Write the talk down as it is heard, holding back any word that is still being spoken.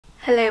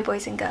Hello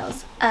boys and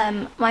girls,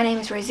 my name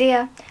is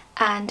Rosia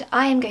and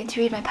I am going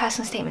to read my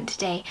personal statement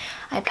today.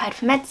 I applied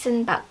for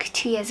medicine about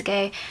 2 years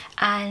ago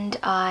and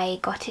I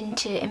got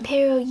into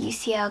Imperial,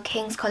 UCL,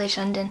 King's College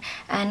London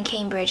and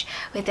Cambridge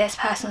with this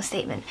personal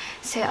statement.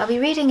 So I'll be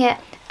reading it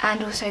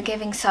and also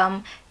giving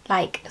some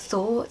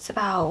thoughts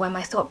about where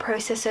my thought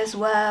processes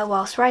were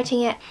whilst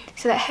writing it,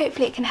 so that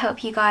hopefully it can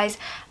help you guys.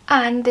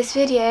 And this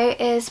video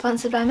is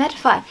sponsored by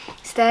Medify,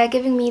 so they're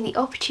giving me the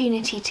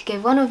opportunity to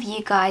give one of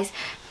you guys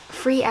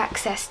free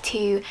access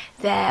to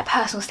their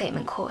personal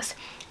statement course,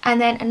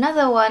 and then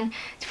another one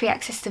free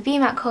access to the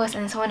BMAT course,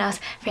 and then someone else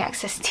free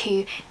access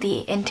to the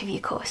interview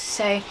course.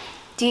 So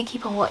do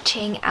keep on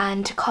watching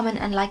and comment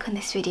and like on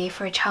this video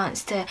for a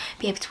chance to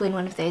be able to win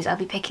one of those. I'll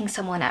be picking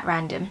someone at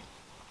random.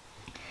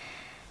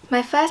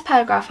 My first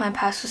paragraph of my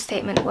personal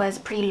statement was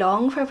pretty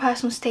long for a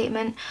personal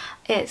statement.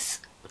 It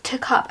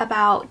took up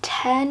about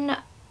 11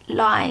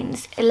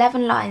 lines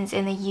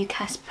in the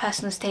UCAS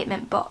personal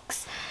statement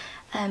box.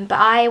 But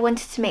I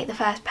wanted to make the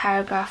first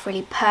paragraph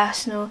really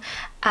personal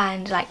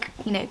and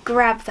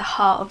grab the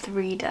heart of the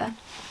reader.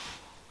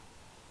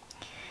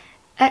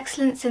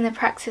 Excellence in the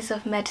practice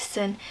of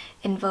medicine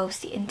involves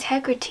the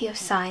integrity of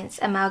science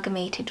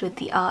amalgamated with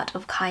the art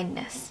of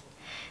kindness.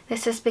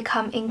 This has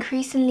become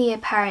increasingly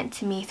apparent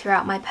to me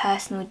throughout my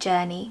personal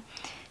journey,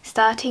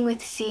 starting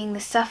with seeing the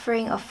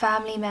suffering of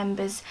family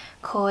members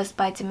caused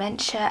by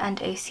dementia and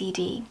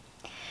OCD.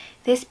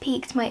 This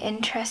piqued my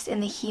interest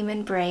in the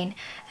human brain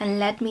and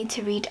led me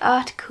to read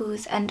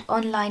articles and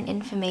online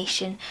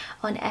information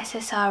on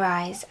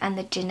SSRIs and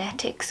the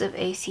genetics of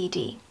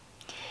OCD.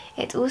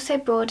 It also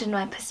broadened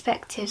my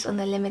perspectives on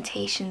the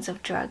limitations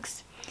of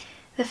drugs.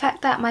 The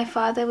fact that my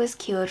father was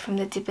cured from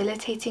the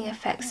debilitating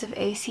effects of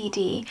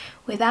OCD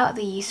without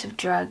the use of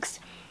drugs,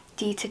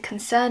 due to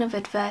concern of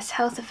adverse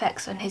health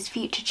effects on his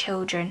future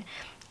children,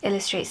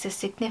 illustrates the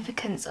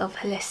significance of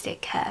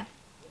holistic care,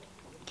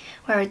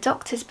 where a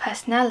doctor's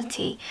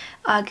personality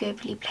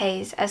arguably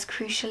plays as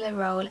crucial a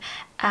role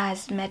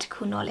as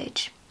medical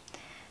knowledge.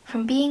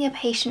 From being a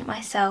patient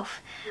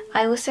myself,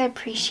 I also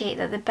appreciate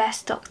that the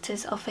best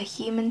doctors offer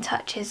human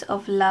touches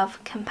of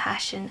love,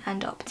 compassion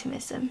and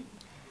optimism.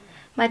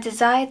 My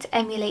desire to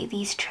emulate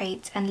these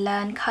traits and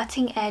learn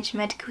cutting-edge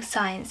medical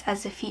science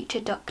as a future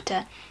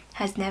doctor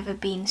has never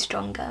been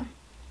stronger.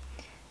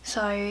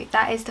 So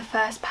that is the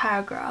first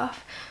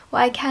paragraph. What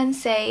I can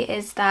say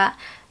is that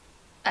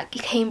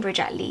Cambridge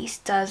at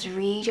least does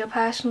read your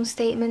personal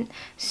statement.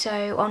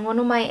 So on one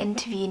of my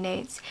interview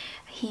notes,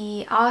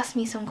 he asked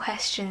me some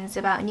questions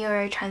about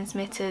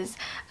neurotransmitters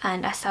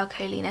and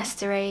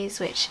acetylcholinesterase,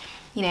 which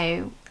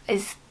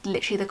is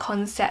literally the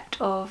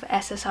concept of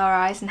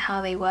SSRIs and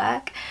how they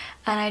work,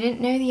 and I didn't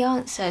know the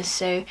answer,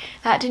 so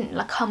that didn't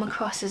come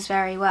across as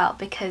very well,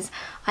 because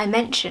I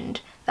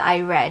mentioned that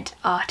I read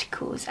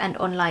articles and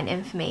online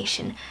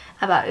information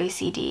about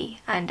OCD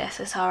and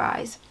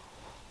SSRIs.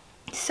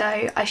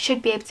 So I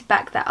should be able to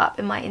back that up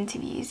in my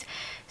interviews.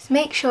 So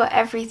make sure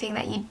everything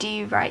that you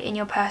do write in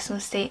your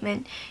personal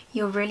statement,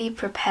 you're really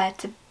prepared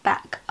to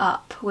back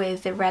up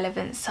with the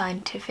relevant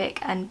scientific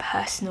and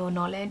personal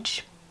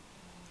knowledge.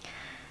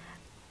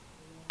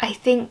 I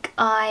think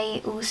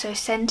I also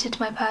centered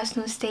my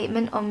personal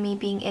statement on me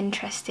being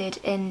interested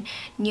in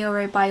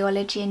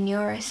neurobiology and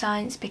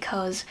neuroscience,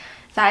 because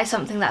that is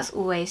something that's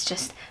always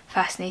just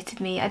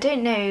fascinated me. I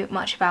don't know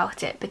much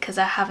about it because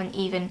I haven't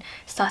even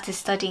started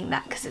studying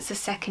that, because it's a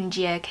second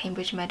year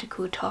Cambridge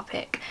medical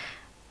topic.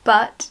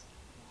 But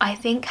I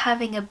think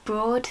having a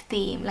broad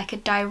theme, like a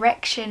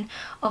direction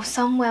of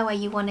somewhere where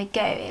you want to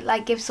go,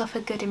 it gives off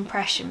a good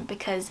impression,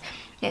 because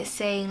it's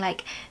saying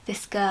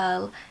this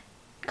girl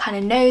kind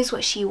of knows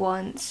what she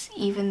wants,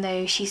 even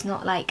though she's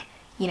not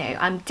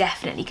I'm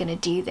definitely going to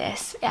do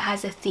this. It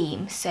has a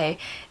theme, so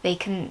it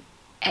can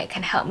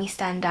help me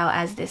stand out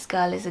as this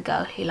girl is a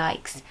girl who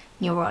likes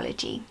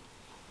neurology.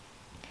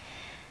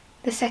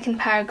 The second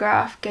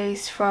paragraph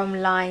goes from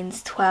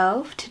lines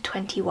 12 to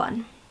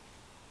 21.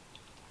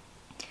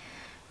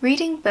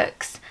 Reading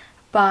books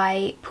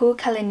by Paul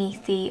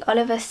Kalanithi,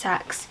 Oliver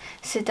Sacks,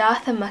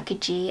 Siddhartha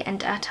Mukherjee and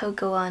Atul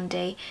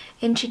Gawande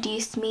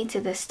introduced me to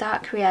the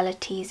stark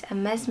realities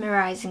and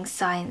mesmerising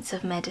science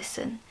of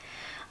medicine.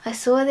 I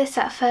saw this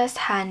at first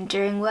hand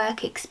during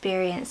work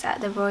experience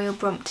at the Royal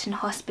Brompton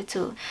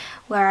Hospital,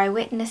 where I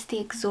witnessed the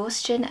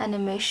exhaustion and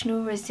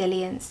emotional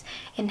resilience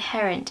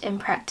inherent in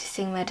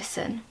practising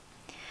medicine.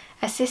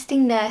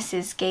 Assisting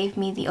nurses gave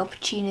me the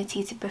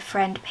opportunity to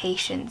befriend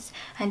patients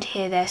and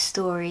hear their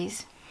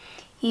stories.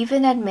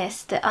 Even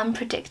amidst the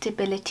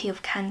unpredictability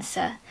of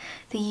cancer,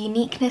 the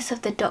uniqueness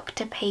of the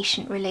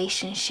doctor-patient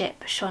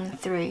relationship shone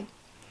through.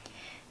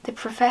 The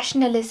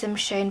professionalism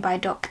shown by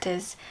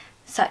doctors,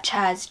 such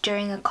as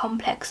during a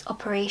complex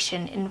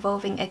operation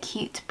involving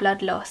acute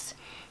blood loss,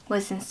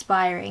 was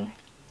inspiring.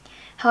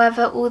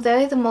 However,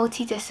 although the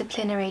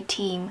multidisciplinary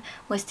team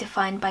was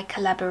defined by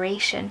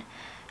collaboration,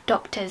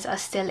 doctors are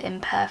still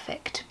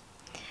imperfect.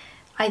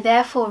 I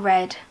therefore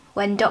read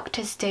When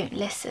Doctors Don't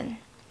Listen,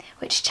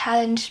 which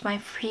challenged my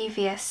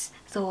previous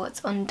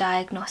thoughts on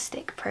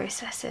diagnostic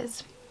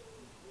processes.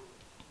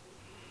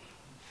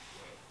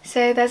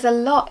 So there's a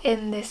lot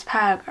in this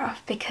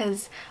paragraph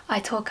because I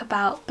talk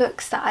about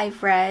books that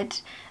I've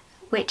read,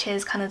 which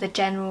is kind of the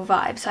general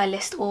vibe, so I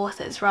list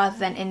authors rather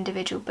than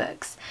individual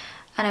books.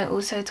 And I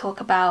also talk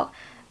about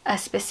a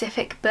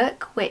specific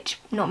book which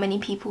not many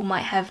people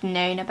might have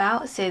known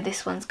about, so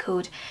this one's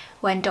called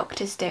When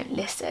Doctors Don't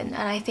Listen,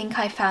 and I think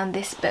I found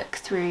this book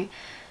through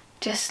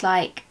just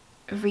like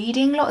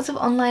reading lots of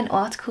online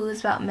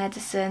articles about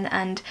medicine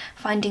and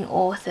finding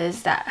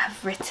authors that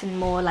have written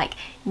more like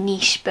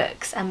niche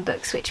books and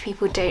books which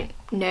people don't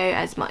know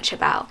as much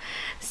about.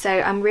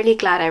 So I'm really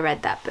glad I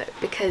read that book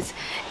because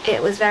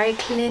it was very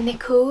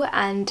clinical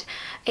and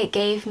it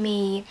gave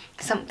me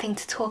something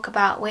to talk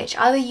about which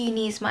other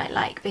unis might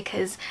like,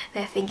 because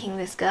they're thinking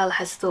this girl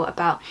has thought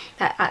about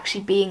that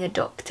actually being a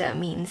doctor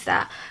means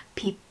that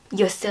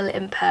you're still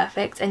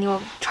imperfect and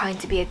you're trying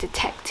to be a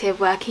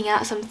detective working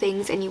out some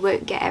things and you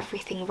won't get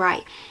everything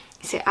right.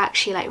 So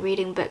actually like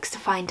reading books to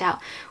find out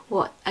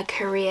what a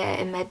career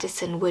in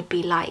medicine would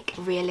be like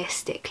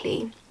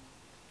realistically.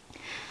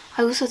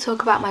 I also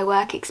talk about my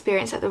work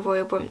experience at the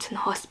Royal Brompton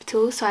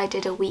Hospital, so I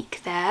did a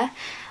week there.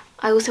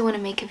 I also want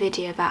to make a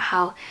video about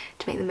how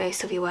to make the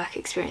most of your work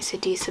experience, so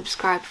do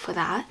subscribe for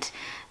that.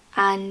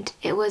 And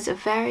it was a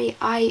very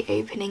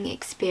eye-opening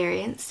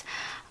experience.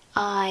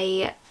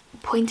 I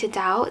pointed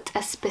out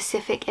a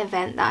specific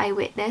event that I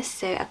witnessed,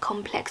 so a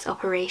complex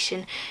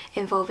operation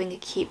involving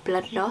acute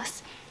blood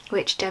loss,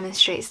 which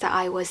demonstrates that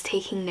I was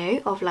taking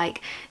note of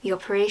like the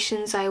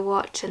operations I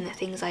watched and the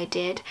things I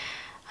did.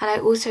 And I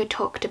also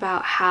talked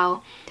about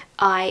how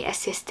I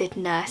assisted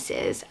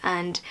nurses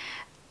and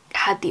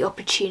had the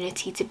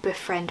opportunity to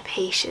befriend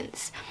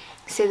patients.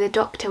 So the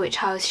doctor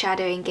which I was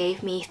shadowing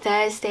gave me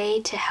Thursday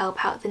to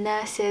help out the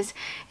nurses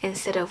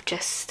instead of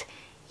just,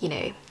 you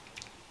know,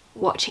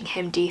 watching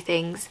him do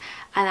things,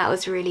 and that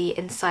was really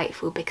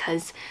insightful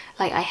because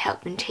like I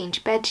helped them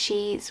change bed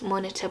sheets,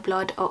 monitor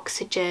blood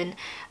oxygen,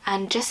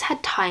 and just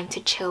had time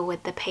to chill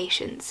with the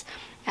patients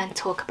and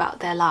talk about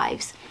their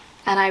lives.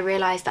 And I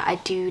realised that I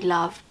do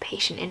love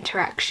patient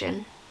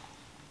interaction.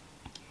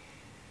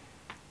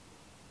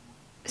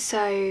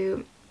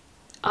 So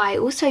I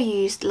also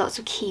used lots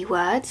of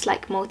keywords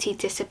like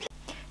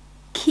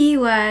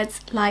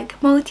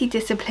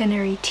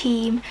multidisciplinary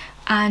team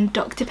and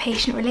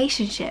doctor-patient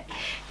relationship.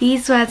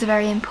 These words are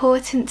very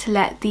important to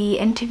let the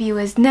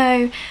interviewers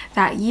know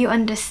that you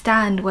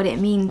understand what it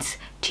means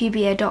to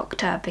be a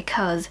doctor,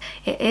 because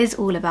it is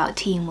all about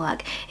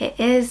teamwork. It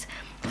is,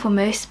 for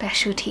most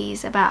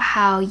specialties, about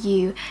how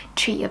you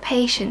treat your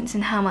patients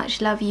and how much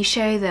love you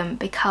show them,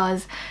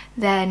 because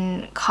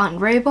then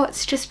can't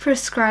robots just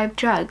prescribe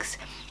drugs?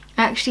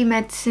 Actually,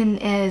 medicine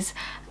is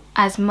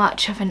as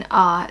much of an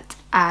art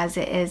as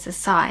it is a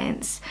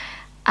science,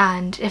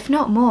 and if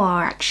not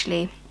more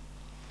actually.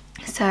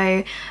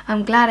 So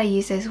I'm glad I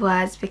use those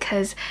words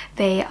because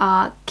they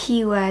are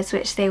keywords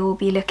which they will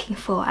be looking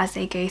for as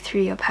they go through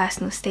your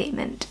personal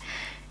statement.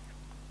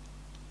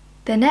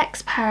 The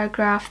next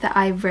paragraph that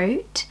I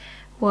wrote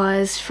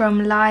was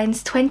from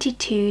lines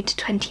 22 to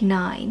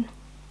 29.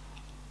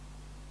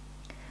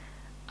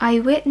 I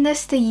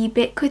witnessed the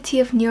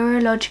ubiquity of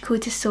neurological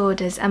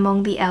disorders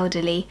among the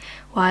elderly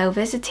while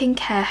visiting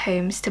care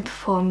homes to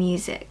perform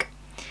music.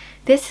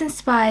 This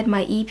inspired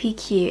my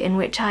EPQ, in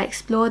which I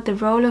explored the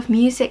role of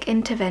music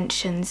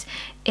interventions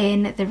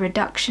in the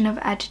reduction of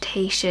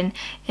agitation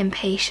in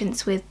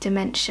patients with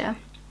dementia,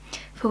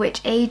 for which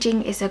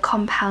aging is a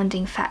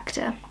compounding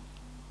factor.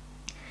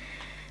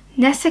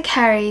 Nessa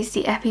Carey's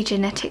The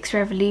Epigenetics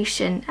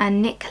Revolution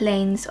and Nick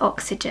Lane's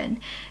Oxygen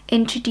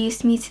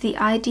introduced me to the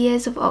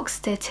ideas of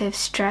oxidative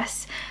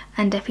stress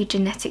and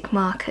epigenetic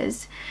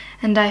markers,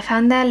 and I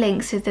found their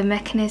links with the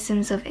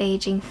mechanisms of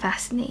aging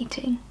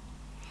fascinating.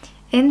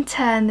 In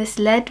turn, this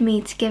led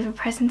me to give a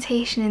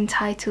presentation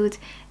entitled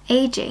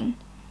Aging,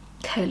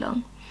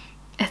 a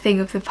Thing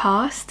of the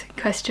Past,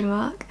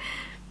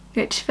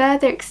 which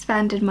further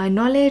expanded my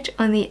knowledge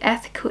on the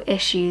ethical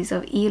issues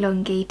of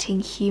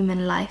elongating human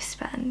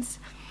lifespans.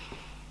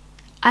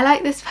 I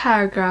like this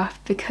paragraph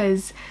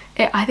because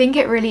I think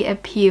it really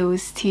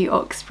appeals to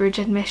Oxbridge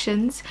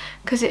admissions,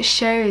 because it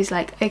shows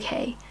like,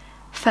 okay,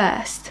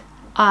 first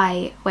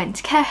I went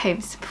to care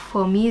homes to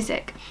perform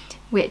music,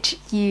 which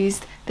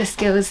used the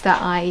skills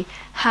that I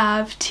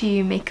have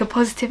to make a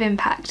positive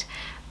impact.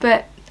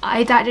 But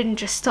that didn't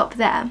just stop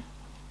there.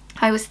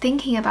 I was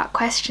thinking about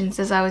questions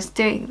as I was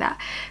doing that.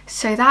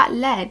 So that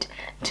led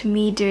to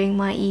me doing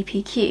my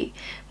EPQ,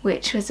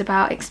 which was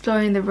about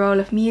exploring the role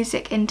of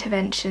music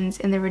interventions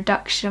in the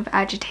reduction of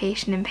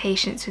agitation in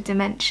patients with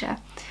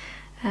dementia.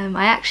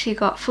 I actually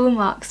got full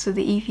marks for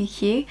the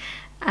EPQ,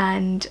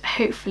 and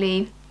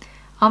hopefully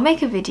I'll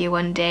make a video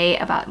one day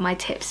about my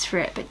tips for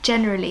it, but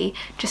generally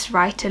just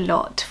write a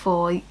lot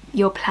for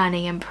your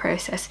planning and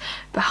process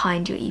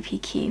behind your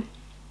EPQ.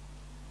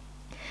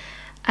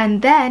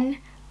 And then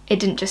it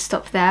didn't just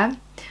stop there.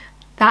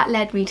 That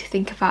led me to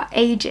think about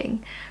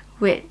aging,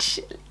 which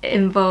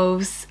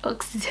involves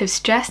oxidative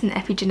stress and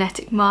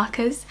epigenetic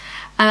markers.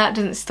 And that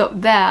doesn't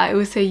stop there. I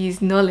also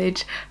use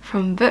knowledge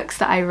from books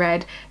that I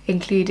read,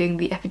 including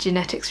The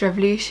Epigenetics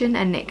Revolution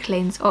and Nick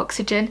Lane's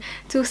Oxygen,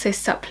 to also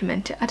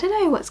supplement it. I don't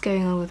know what's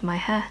going on with my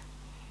hair.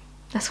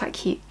 That's quite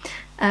cute.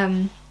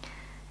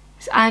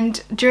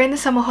 And during the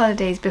summer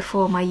holidays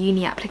before my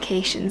uni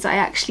applications, I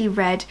actually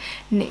read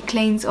Nick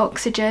Lane's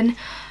Oxygen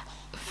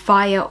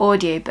via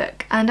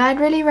audiobook, and I'd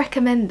really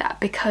recommend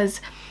that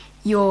because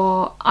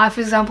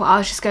for example, I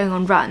was just going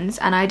on runs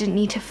and I didn't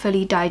need to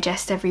fully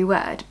digest every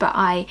word, but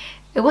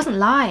it wasn't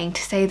lying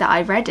to say that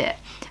I read it,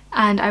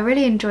 and I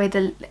really enjoyed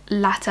the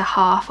latter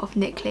half of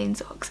Nick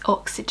Lane's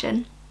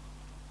Oxygen,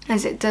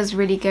 as it does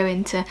really go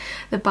into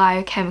the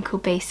biochemical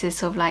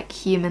basis of like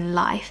human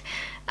life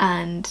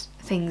and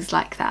things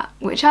like that,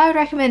 which I would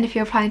recommend if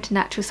you're applying to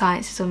natural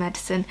sciences or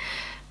medicine.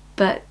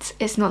 But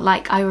it's not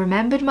like I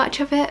remembered much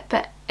of it.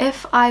 But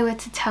if I were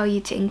to tell you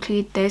to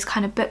include those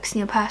kind of books in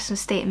your personal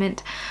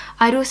statement,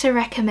 I'd also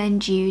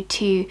recommend you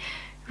to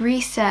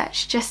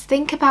research, just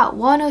think about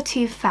 1 or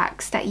 2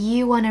 facts that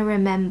you want to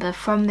remember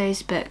from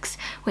those books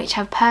which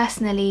have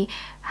personally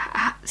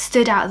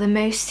stood out the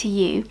most to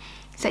you,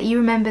 so that you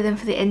remember them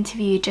for the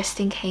interview just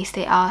in case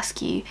they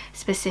ask you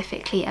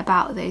specifically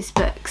about those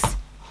books.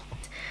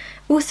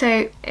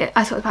 Also,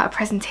 I talked about a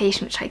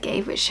presentation which I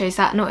gave, which shows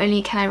that not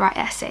only can I write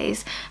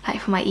essays like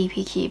for my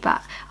EPQ,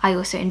 but I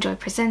also enjoy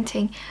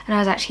presenting, and I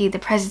was actually the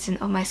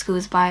president of my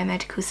school's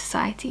biomedical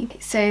society.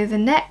 So the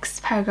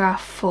next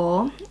paragraph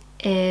 4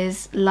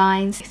 is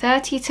lines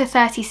 30 to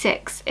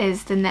 36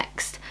 is the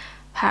next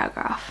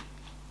paragraph.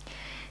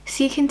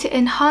 Seeking to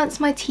enhance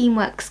my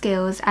teamwork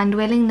skills and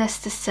willingness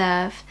to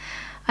serve,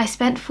 I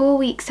spent 4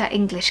 weeks at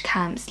English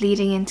camps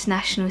leading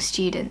international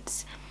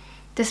students.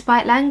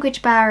 Despite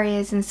language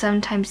barriers and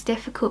sometimes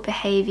difficult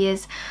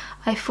behaviours,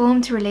 I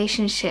formed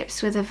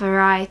relationships with a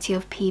variety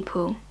of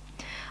people.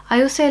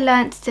 I also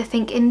learnt to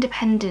think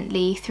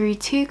independently through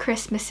 2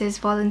 Christmases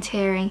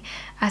volunteering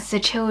as a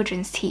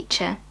children's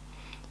teacher,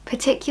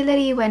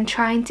 particularly when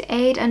trying to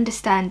aid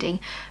understanding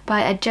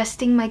by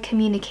adjusting my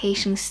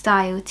communication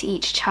style to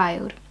each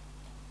child.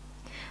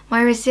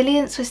 My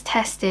resilience was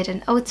tested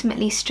and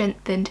ultimately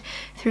strengthened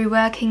through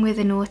working with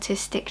an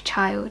autistic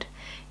child,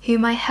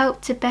 whom I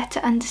helped to better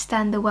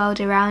understand the world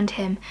around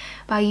him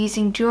by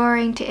using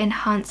drawing to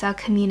enhance our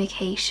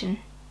communication.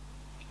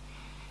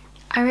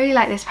 I really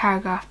like this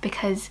paragraph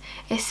because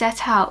it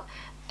set out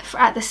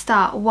at the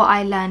start what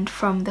I learned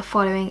from the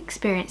following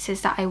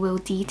experiences that I will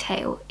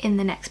detail in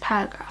the next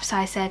paragraph. So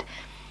I said,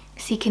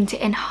 seeking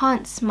to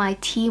enhance my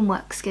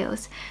teamwork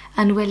skills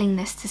and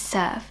willingness to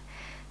serve.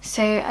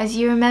 So as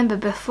you remember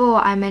before,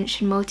 I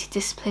mentioned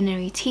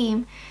multidisciplinary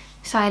team,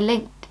 so I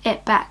linked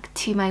it back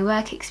to my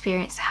work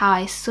experience, how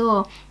I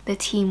saw the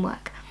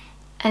teamwork,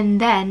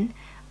 and then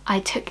I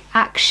took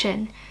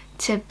action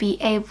to be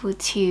able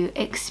to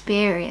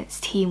experience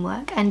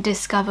teamwork and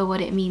discover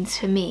what it means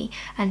for me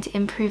and to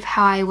improve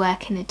how I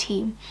work in a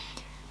team.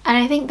 And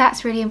I think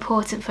that's really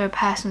important for a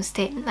personal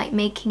statement, like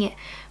making it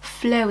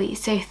flowy,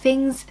 so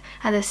things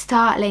at the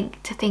start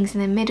link to things in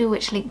the middle,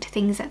 which link to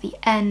things at the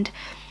end,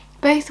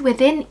 both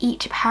within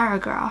each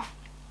paragraph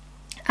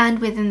and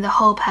within the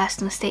whole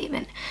personal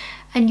statement.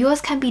 And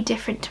yours can be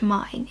different to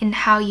mine in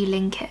how you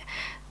link it,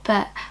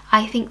 but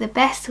I think the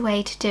best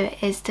way to do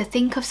it is to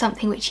think of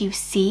something which you've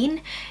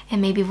seen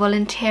in maybe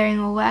volunteering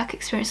or work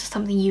experience, or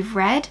something you've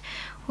read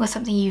or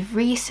something you've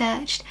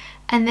researched,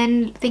 and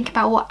then think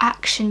about what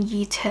action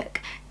you took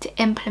to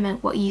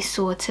implement what you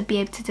saw to be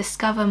able to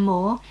discover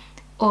more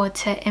or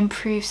to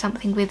improve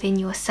something within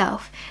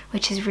yourself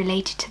which is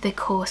related to the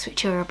course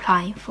which you're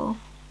applying for.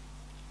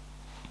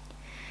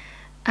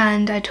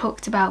 And I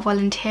talked about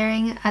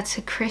volunteering at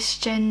a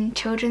Christian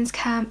children's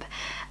camp,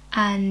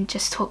 and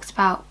just talked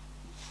about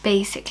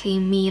basically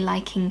me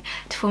liking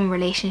to form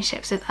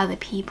relationships with other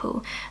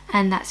people,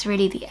 and that's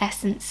really the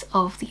essence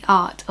of the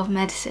art of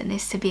medicine,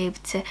 is to be able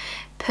to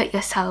put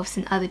yourselves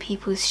in other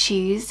people's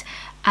shoes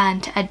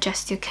and to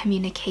adjust your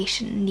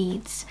communication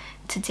needs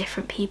to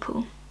different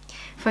people.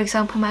 For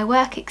example, my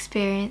work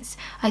experience,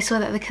 I saw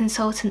that the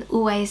consultant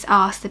always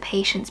asked the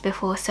patients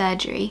before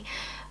surgery,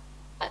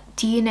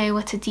 do you know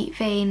what a deep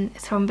vein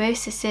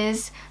thrombosis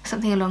is?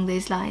 Something along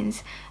those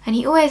lines. And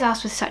he always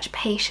asked with such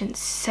patience,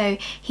 so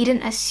he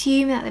didn't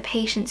assume that the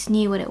patients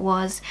knew what it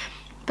was,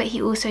 but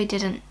he also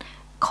didn't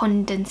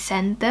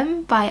condescend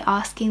them by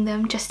asking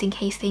them just in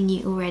case they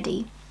knew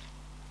already.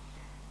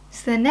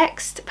 So the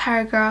next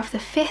paragraph, the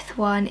 5th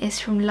one, is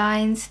from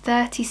lines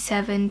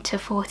 37 to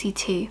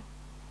 42.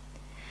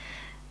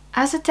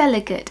 As a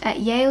delegate at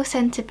Yale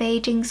Centre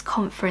Beijing's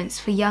Conference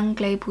for Young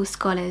Global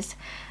Scholars,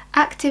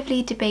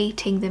 actively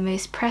debating the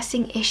most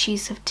pressing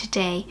issues of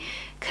today,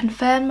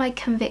 confirm my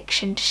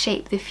conviction to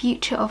shape the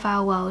future of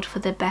our world for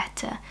the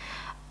better,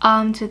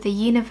 armed with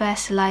the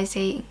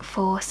universalizing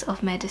force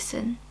of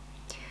medicine.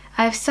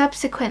 I have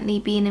subsequently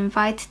been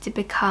invited to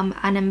become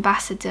an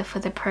ambassador for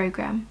the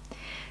program.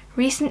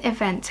 Recent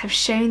events have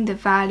shown the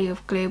value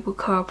of global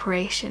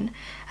cooperation,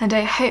 and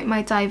I hope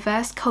my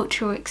diverse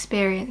cultural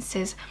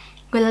experiences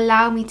will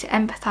allow me to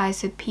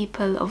empathise with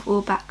people of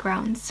all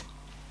backgrounds.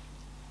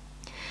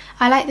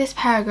 I like this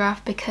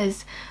paragraph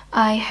because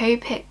I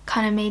hope it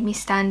kind of made me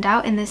stand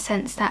out in the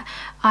sense that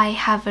I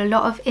have a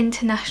lot of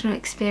international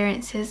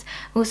experiences.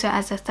 Also,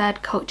 as a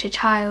third culture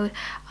child,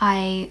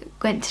 I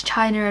went to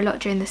China a lot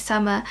during the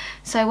summer,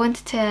 so I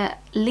wanted to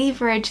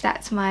leverage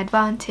that to my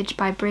advantage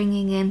by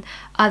bringing in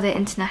other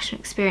international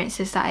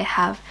experiences that I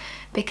have,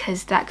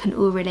 because that can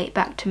all relate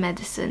back to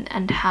medicine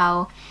and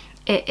how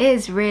it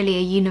is really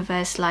a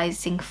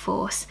universalising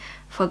force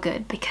for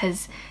good,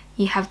 because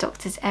you have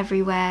doctors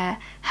everywhere,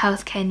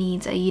 healthcare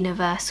needs are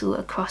universal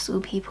across all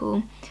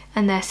people,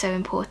 and they're so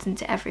important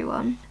to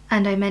everyone.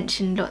 And I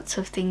mentioned lots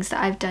of things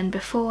that I've done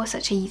before,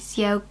 such as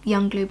UCL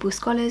Young Global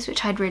Scholars,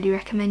 which I'd really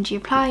recommend you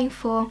applying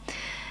for,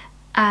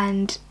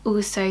 and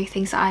also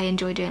things that I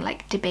enjoy doing,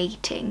 like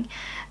debating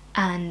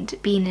and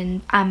being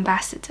an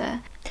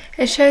ambassador.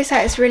 It shows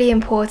that it's really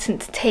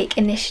important to take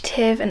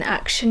initiative and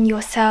action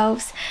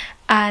yourselves,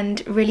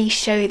 and really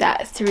show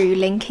that through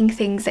linking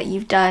things that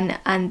you've done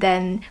and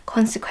then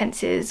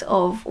consequences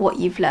of what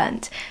you've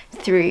learnt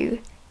through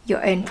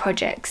your own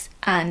projects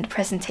and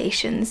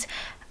presentations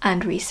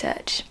and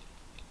research.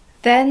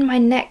 Then my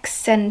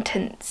next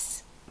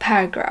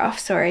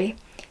paragraph,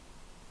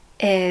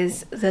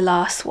 is the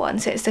last one,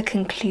 so it's the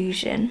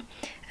conclusion,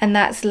 and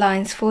that's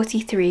lines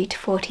 43 to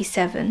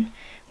 47,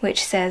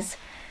 which says,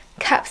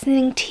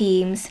 "Captaining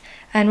teams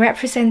and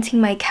representing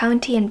my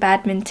county in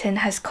badminton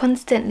has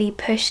constantly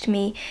pushed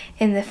me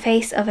in the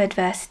face of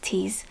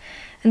adversities,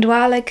 and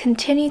while I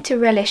continue to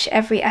relish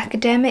every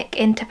academic,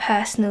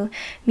 interpersonal,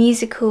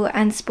 musical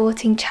and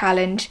sporting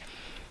challenge,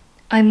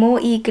 I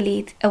more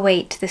eagerly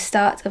await the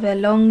start of a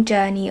long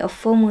journey of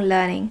formal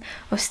learning,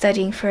 of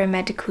studying for a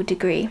medical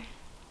degree.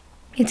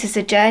 It is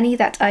a journey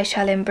that I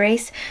shall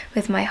embrace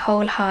with my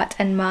whole heart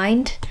and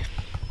mind."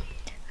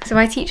 So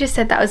my teacher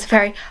said that was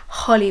very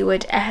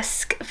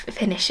Hollywood-esque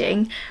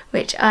finishing,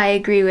 which I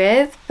agree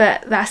with,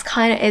 but that's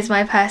kind of is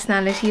my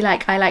personality.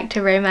 Like, I like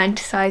to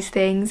romanticize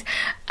things,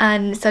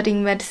 and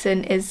studying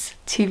medicine is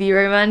to be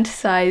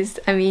romanticized.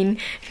 I mean,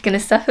 if you're going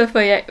to suffer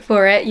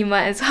for it, you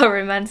might as well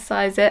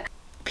romanticize it.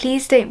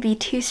 Please don't be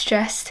too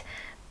stressed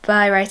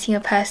by writing a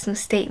personal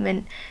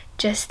statement.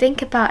 Just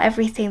think about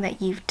everything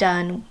that you've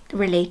done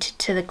related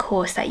to the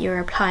course that you're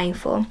applying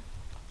for.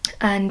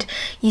 And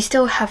you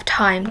still have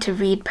time to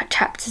read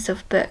chapters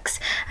of books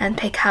and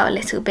pick out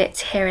little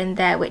bits here and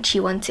there which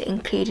you want to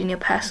include in your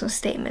personal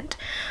statement.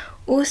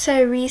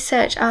 Also,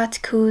 research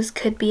articles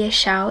could be a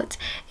shout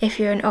if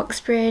you're an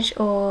Oxbridge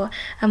or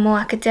a more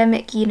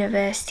academic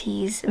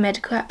university's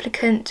medical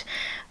applicant.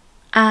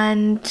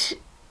 And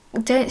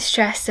don't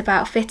stress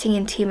about fitting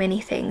in too many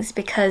things,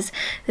 because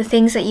the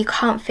things that you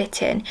can't fit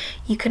in,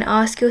 you can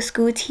ask your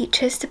school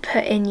teachers to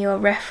put in your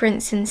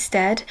reference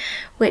instead,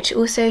 which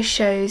also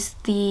shows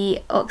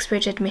the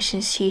Oxbridge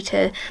admissions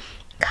tutor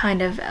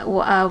kind of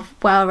what a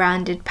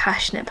well-rounded,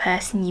 passionate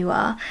person you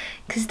are,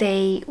 because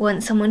they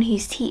want someone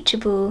who's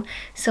teachable,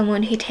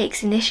 someone who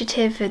takes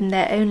initiative in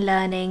their own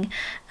learning,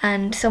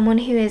 and someone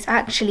who is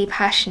actually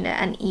passionate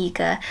and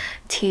eager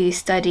to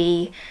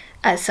study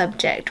a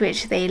subject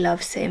which they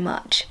love so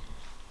much.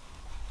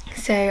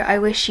 So I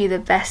wish you the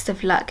best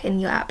of luck in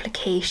your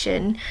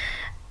application,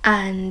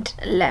 and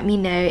let me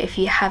know if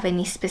you have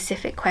any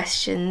specific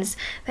questions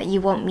that you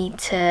want me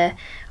to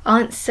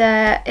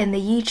answer. In the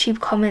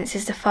YouTube comments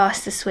is the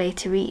fastest way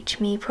to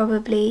reach me,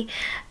 probably,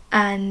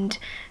 and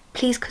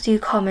please do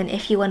comment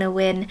if you want to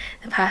win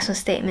the personal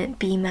statement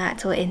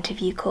BMAT or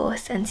interview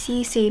course, and see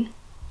you soon.